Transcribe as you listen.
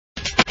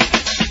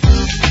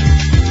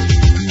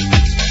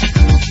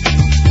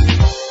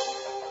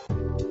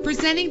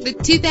Presenting the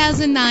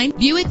 2009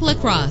 Buick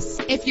LaCrosse.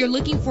 If you're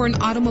looking for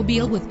an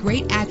automobile with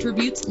great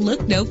attributes,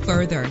 look no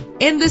further.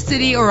 In the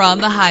city or on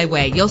the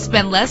highway, you'll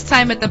spend less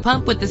time at the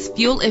pump with this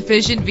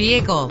fuel-efficient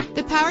vehicle.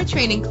 The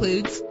powertrain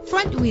includes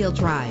front-wheel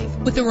drive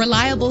with a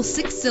reliable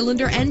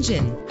 6-cylinder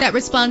engine that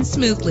responds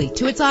smoothly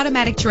to its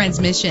automatic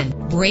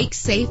transmission. Brake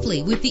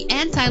safely with the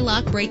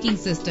anti-lock braking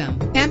system.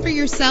 Pamper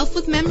yourself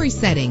with memory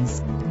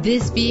settings.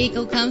 This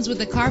vehicle comes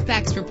with a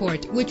Carfax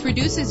report, which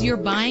reduces your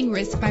buying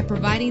risk by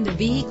providing the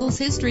vehicle's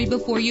history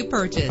before you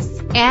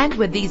purchase. And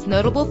with these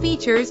notable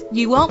features,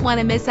 you won't want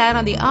to miss out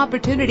on the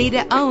opportunity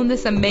to own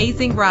this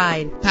amazing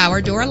ride.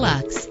 Power door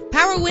locks,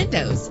 power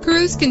windows,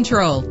 cruise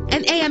control,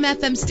 an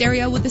AM/FM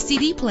stereo with a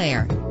CD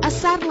player, a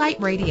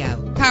satellite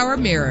radio, power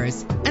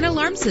mirrors, an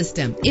alarm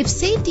system. If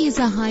safety is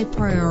a high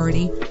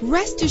priority,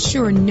 rest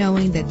assured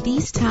knowing that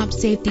these top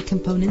safety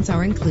components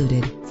are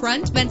included.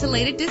 Front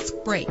ventilated disc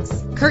brakes,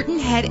 curtain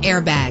head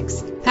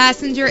airbags,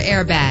 passenger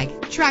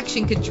airbag,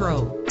 traction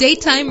control,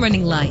 daytime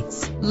running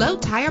lights, low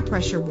tire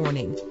pressure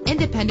warning,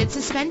 independent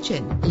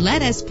suspension.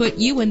 Let us put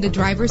you in the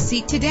driver's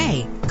seat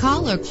today.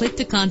 Call or click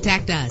to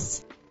contact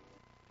us.